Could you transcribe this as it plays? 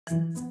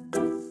Because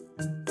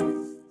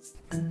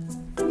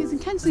in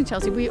Kensington and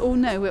Chelsea, we all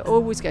know we're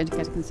always going to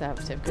get a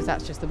Conservative because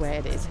that's just the way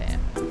it is here.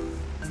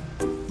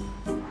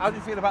 How do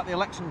you feel about the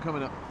election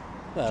coming up?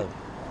 Well,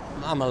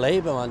 I'm a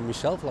Labour man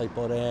myself, like,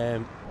 but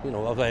you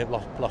know, I've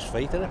lost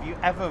faith in it. Have you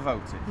ever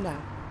voted? No.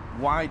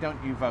 Why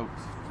don't you vote?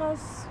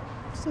 Because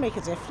it doesn't make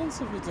a difference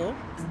if we do.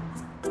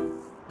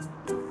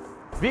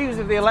 Views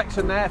of the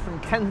election there from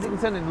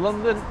Kensington in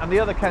London and the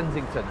other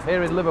Kensington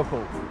here in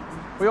Liverpool.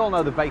 We all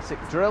know the basic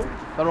drill.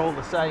 They're all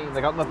the same.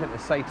 They've got nothing to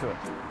say to it.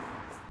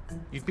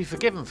 You'd be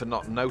forgiven for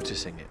not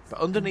noticing it, but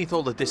underneath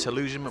all the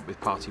disillusionment with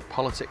party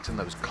politics and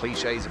those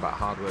cliches about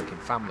hard-working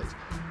families,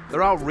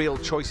 there are real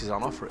choices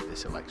on offer at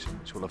this election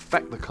which will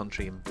affect the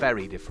country in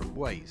very different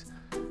ways.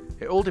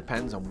 It all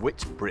depends on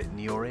which Britain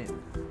you're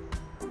in.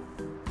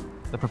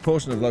 The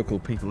proportion of local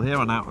people here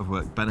on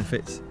out-of-work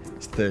benefits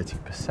is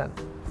 30%.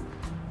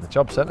 The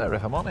job centre,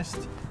 if I'm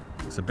honest,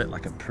 it's a bit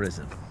like a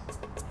prison.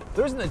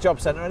 There isn't a job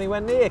centre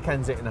anywhere near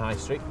Kensington High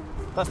Street.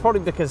 That's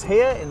probably because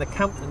here in the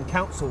Campton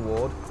Council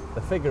ward,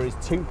 the figure is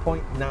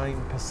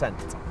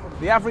 2.9%.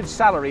 The average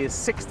salary is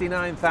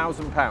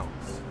 £69,000.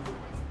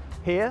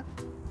 Here,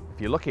 if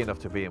you're lucky enough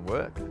to be in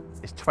work,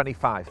 is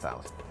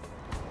 £25,000.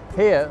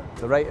 Here,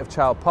 the rate of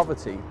child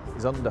poverty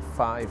is under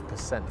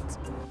 5%.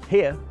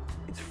 Here,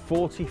 it's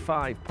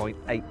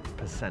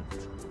 45.8%.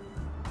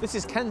 This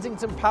is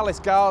Kensington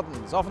Palace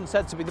Gardens, often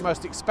said to be the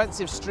most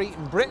expensive street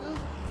in Britain,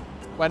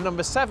 where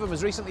number 7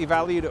 was recently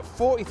valued at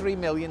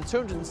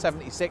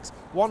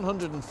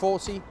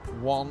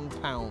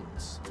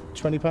 £43,276,141.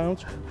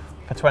 £20?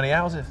 For 20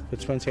 houses? For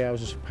 20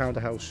 houses, £1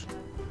 a house.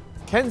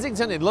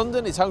 Kensington in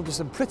London is home to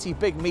some pretty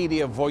big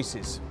media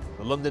voices.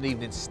 The London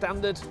Evening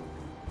Standard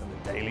and the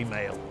Daily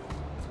Mail.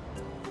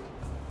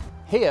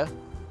 Here,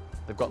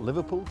 they've got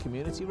Liverpool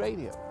Community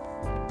Radio.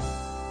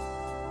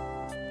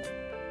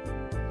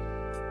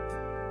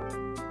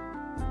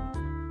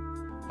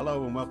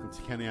 Hello and welcome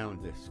to Kenny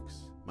Allen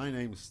Discs. My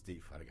name is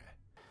Steve Farragut.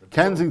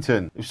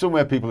 Kensington, it was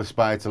somewhere people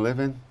aspired to live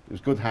in. It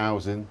was good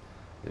housing,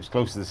 it was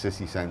close to the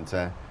city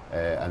centre,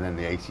 and then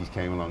the 80s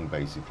came along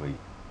basically.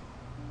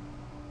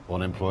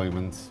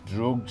 Unemployment,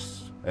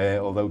 drugs,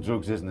 although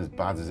drugs isn't as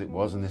bad as it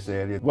was in this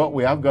area. What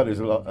we have got is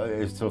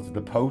sort of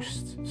the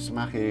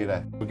post-smack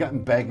era. We're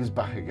getting beggars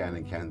back again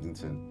in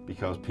Kensington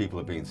because people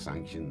are being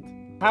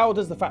sanctioned. How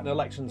does the fact that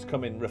elections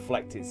come in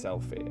reflect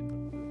itself here?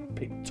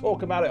 People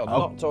talk about it or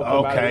not talk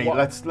about it? Okay,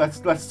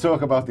 let's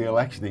talk about the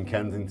election in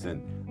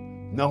Kensington.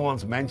 No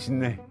one's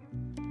mentioned it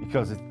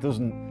because it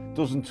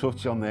doesn't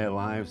touch on their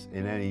lives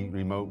in any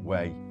remote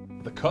way.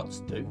 The cuts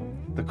do.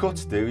 The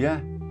cuts do,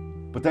 yeah.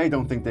 But they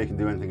don't think they can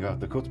do anything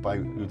about the cuts by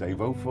who they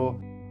vote for.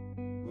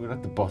 We're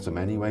at the bottom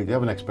anyway. They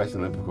have an expression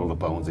in Liverpool called the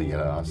bones of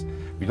your arse.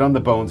 If you're on the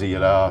bones of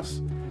your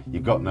arse,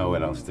 you've got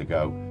nowhere else to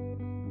go.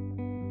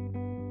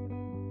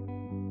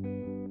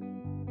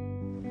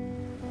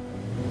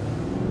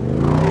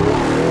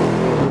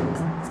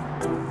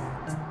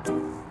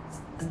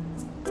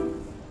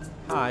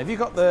 Hi, have you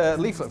got the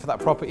leaflet for that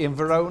property in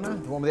Verona?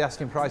 The one with the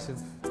asking price of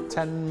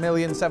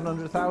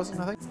 £10,700,000,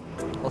 I think?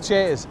 Well,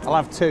 cheers. I'll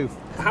have 2.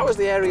 How has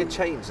the area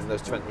changed in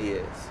those 20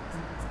 years?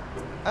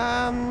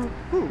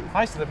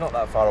 I used to live not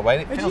that far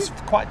away, and it feels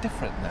quite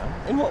different now.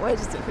 In what way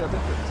does it feel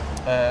different?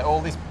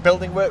 All this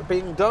building work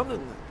being done,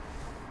 and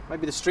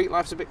maybe the street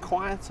life's a bit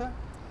quieter.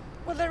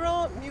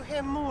 Well, you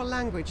hear more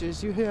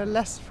languages, you hear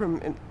less from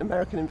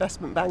American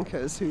investment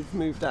bankers who've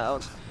moved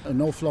out.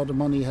 An awful lot of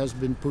money has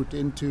been put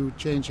into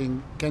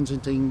changing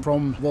Kensington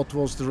from what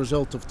was the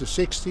result of the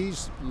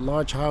 60s,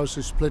 large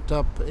houses split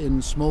up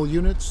in small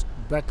units,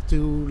 back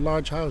to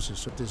large houses.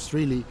 So it's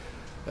really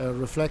a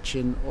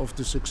reflection of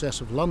the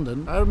success of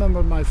London. I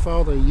remember my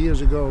father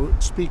years ago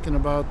speaking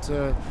about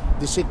the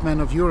sick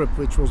man of Europe,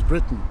 which was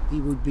Britain. He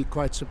would be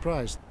quite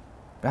surprised.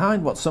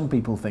 Behind what some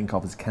people think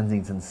of as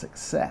Kensington's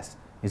success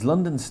is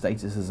London's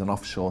status as an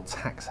offshore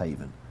tax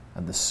haven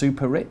and the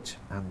super rich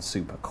and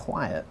super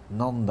quiet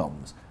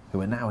non-doms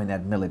who are now in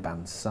Ed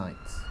Miliband's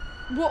sights.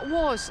 What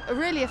was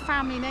really a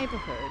family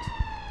neighbourhood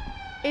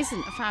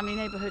isn't a family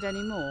neighbourhood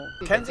anymore.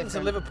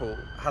 Kensington, Liverpool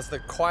has the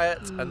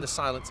quiet and the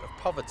silence of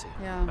poverty.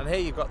 Yeah. And here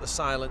you've got the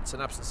silence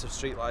and absence of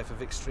street life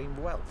of extreme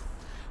wealth.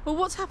 Well,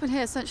 what's happened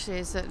here essentially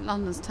is that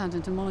London's turned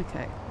into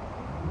Monaco.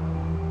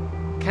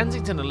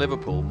 Kensington and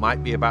Liverpool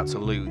might be about to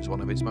lose one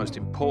of its most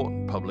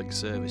important public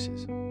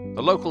services.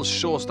 The local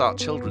Sure Start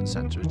Children's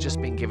Centre has just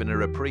been given a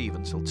reprieve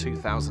until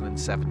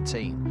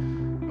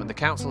 2017, when the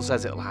council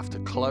says it'll have to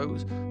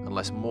close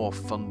unless more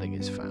funding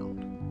is found.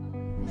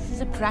 This is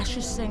a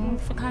precious thing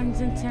for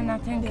Kensington. I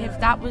think if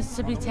that was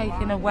to be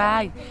taken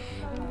away,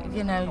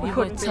 you know, you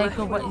would take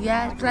away,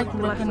 it's like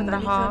ripping the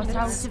heart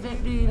out of it,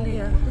 really.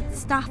 Yeah. The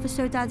staff are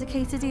so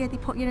dedicated here, they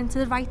put you into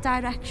the right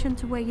direction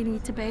to where you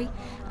need to be,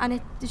 and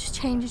it just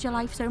changes your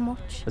life so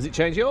much. Has it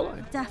changed your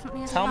life?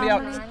 Definitely. Tell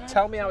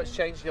me how it's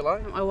changed your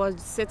life. I was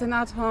sitting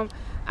at home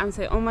and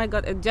say, oh my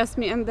God, it's just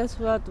me in this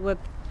world with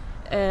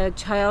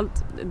child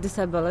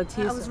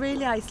disabilities. I was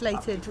really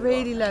isolated,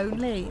 really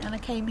lonely, and I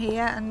came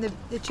here, and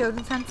the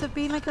children's centre have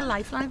been like a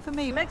lifeline for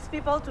me. It makes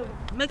people to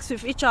mix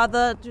with each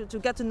other, to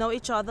get to know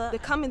each other. They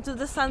come into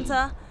the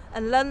centre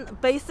and learn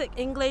basic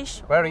English.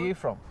 Where are you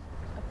from?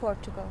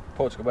 Portugal.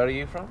 Portugal. Where are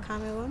you from?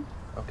 Cameroon.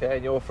 Okay,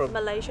 and you're from?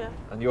 Malaysia.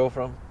 And you're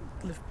from?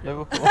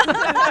 Liverpool.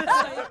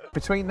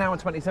 Between now and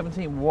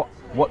 2017,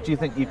 what do you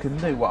think you can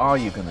do? What are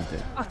you going to do?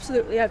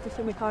 Absolutely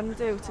everything we can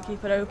do to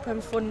keep it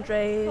open,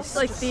 fundraise. It's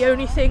like the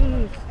only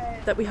thing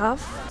that we have.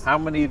 How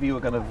many of you are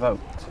going to vote?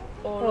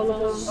 All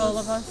of us. All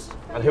of us.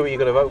 And who are you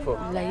going to vote for?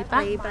 Labour.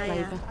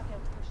 Labour.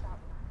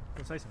 Can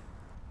I say something?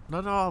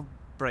 No, I'll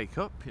break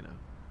up, you know.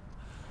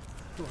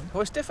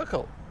 Well, it's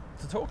difficult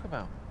to talk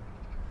about.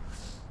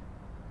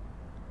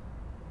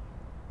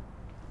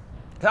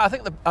 I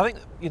think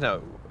you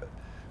know,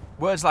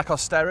 words like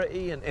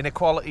austerity and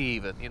inequality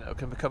even, you know,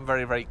 can become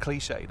very, very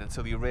cliched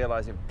until you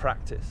realise in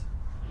practice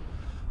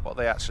what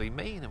they actually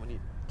mean. And when you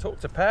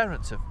talk to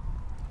parents of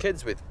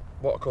kids with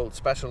what are called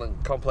special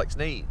and complex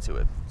needs who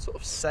are sort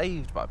of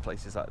saved by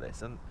places like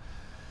this, and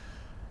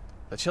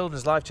the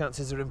children's life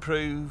chances are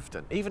improved,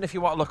 and even if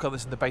you want to look on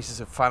this on the basis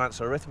of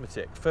financial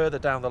arithmetic, further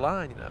down the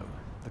line, you know,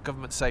 the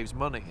government saves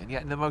money, and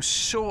yet in the most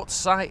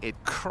short-sighted,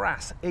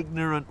 crass,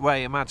 ignorant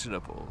way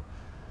imaginable,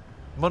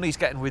 money's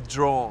getting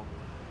withdrawn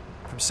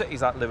from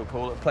cities like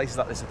Liverpool and places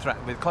like this are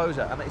threatened with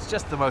closure, and it's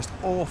just the most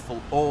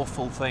awful,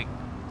 awful thing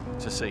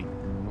to see.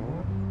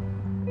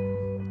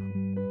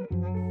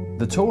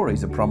 The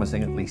Tories are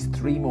promising at least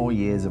 3 more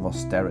years of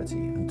austerity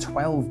and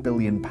 £12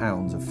 billion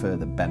of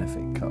further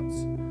benefit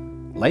cuts.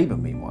 Labour,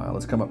 meanwhile,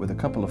 has come up with a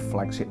couple of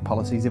flagship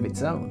policies of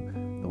its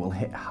own that will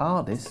hit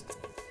hardest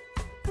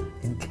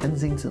in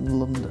Kensington,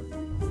 London.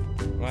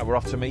 Right, we're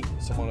off to meet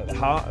someone at the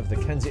heart of the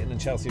Kensington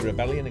and Chelsea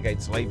rebellion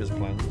against Labour's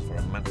plans for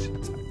a mansion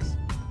tax.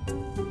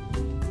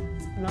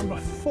 Number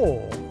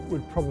 4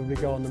 would probably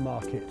go on the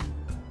market.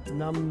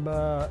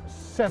 Number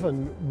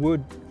 7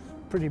 would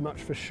pretty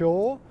much for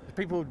sure.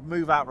 People would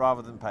move out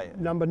rather than pay it.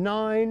 Number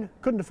 9,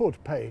 couldn't afford to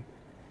pay.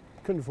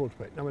 Couldn't afford to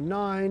pay. Number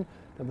 9,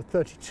 number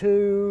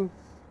 32,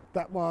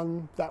 that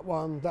one, that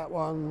one, that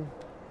one,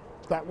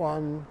 that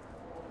one.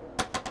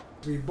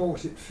 We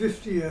bought it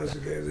 50 years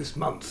ago this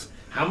month.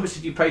 How much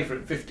did you pay for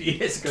it 50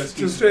 years ago?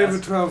 Just over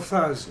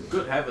 12,000.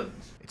 Good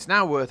heavens. It's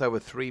now worth over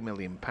 £3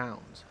 million,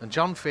 and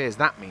John fears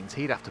that means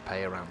he'd have to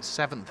pay around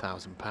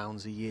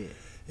 £7,000 a year.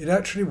 It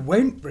actually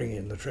won't bring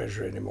in the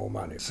Treasury any more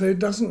money, so it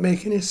doesn't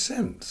make any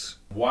sense.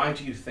 Why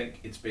do you think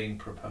it's being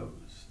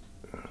proposed?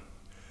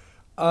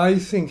 I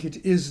think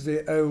it is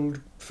the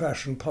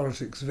old-fashioned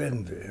politics of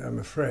envy, I'm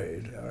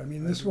afraid. I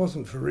mean, this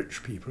wasn't for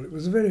rich people. It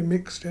was a very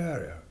mixed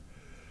area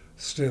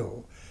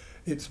still.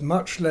 It's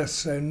much less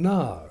so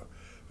now.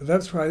 But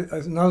that's why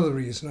another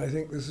reason I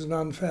think this is an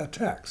unfair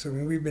tax. I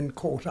mean, we've been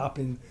caught up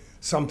in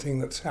something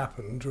that's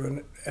happened to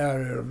an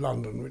area of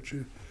London which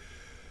is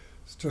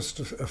just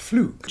a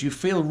fluke. Do you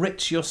feel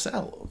rich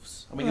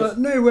yourselves? I mean,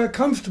 no, we're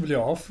comfortably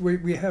off.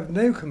 We have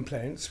no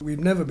complaints. We've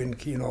never been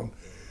keen on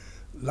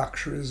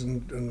luxuries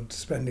and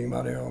spending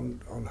money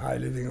on high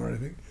living or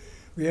anything.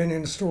 We only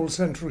installed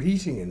central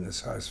heating in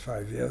this house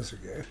 5 years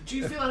ago. Do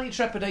you feel any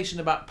trepidation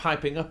about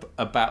piping up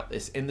about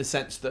this, in the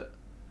sense that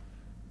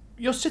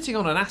you're sitting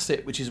on an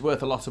asset which is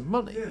worth a lot of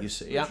money, yes, you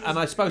see? And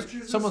I suppose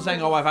someone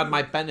saying, oh, I've had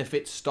my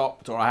benefits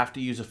stopped, or I have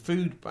to use a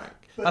food bank.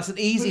 That's an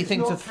easy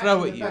thing to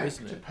throw at you,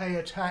 isn't it? To pay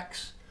a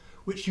tax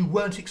which you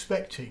weren't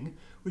expecting,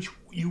 which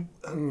you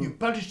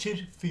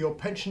budgeted for your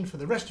pension for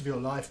the rest of your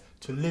life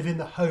to live in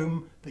the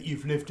home that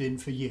you've lived in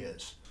for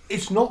years.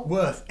 It's not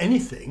worth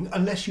anything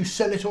unless you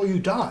sell it or you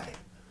die.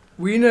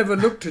 We never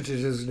looked at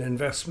it as an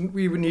investment.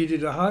 We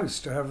needed a house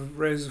to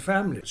raise a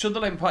family. Should the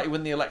Labour Party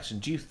win the election,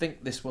 do you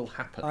think this will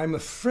happen? I'm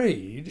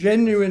afraid,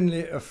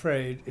 genuinely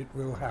afraid, it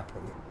will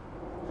happen.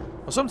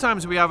 Well,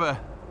 sometimes we have a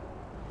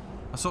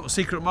sort of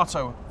secret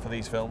motto for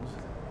these films,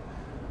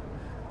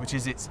 which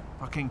is it's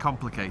fucking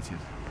complicated.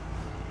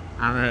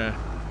 And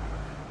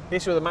the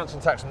issue of the mansion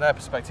tax from their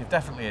perspective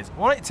definitely is.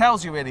 What it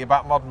tells you really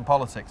about modern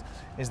politics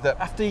is that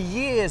after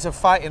years of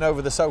fighting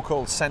over the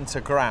so-called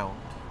centre ground,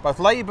 both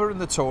Labour and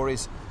the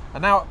Tories are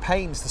now at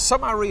pains to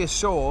somehow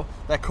reassure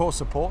their core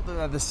support that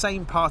they're the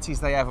same parties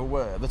they ever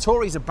were. The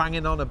Tories are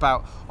banging on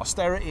about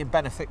austerity and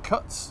benefit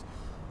cuts.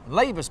 And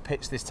Labour's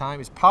pitch this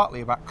time is partly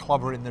about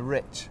clobbering the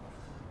rich.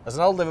 As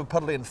an old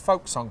Liverpudlian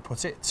folk song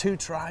put it, 2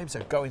 tribes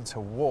are going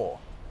to war.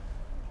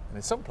 And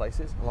in some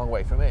places, a long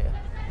way from here,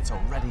 it's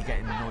already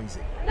getting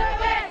noisy. No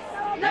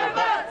ways, no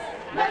votes,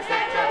 no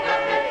sense.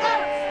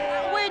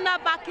 We're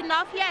not backing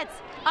off yet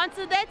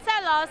until they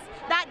tell us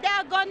that they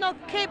are going to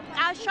keep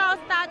our short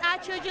start, our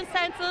children's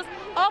centres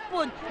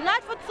open,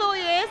 not for 2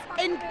 years,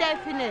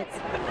 indefinite.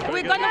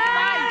 We're going to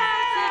fight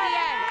till the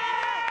end.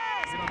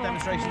 Has it been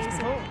demonstrations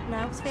before?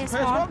 No, it's first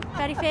one.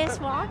 Very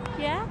first one,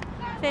 yeah,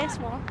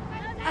 first one.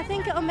 I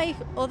think it'll make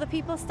other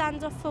people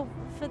stand up for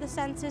the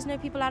centres,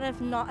 people that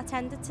have not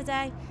attended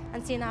today,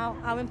 and seeing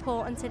how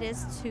important it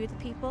is to the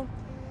people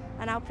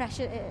and how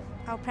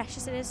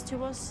precious it is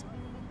to us.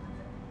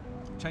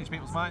 Change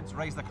people's minds,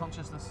 raise their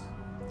consciousness.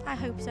 I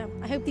hope so.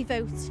 I hope they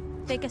vote.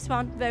 Biggest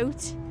one,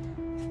 vote.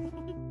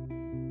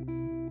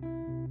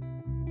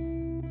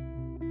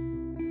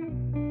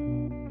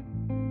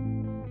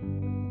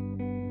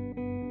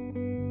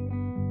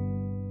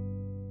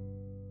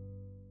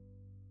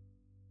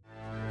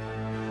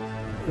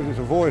 Because it's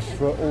a voice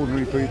for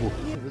ordinary people.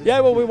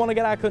 Yeah, well, we want to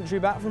get our country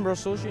back from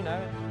Brussels, you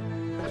know.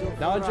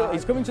 Nigel,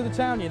 he's coming to the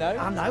town, you know.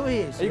 I know he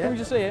is. Are you coming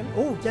to see him?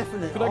 Oh,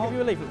 definitely. Could I give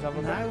you a leaflet to have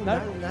a look at?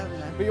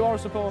 No. But you are a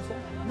supporter?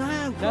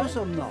 No, of course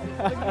I'm not.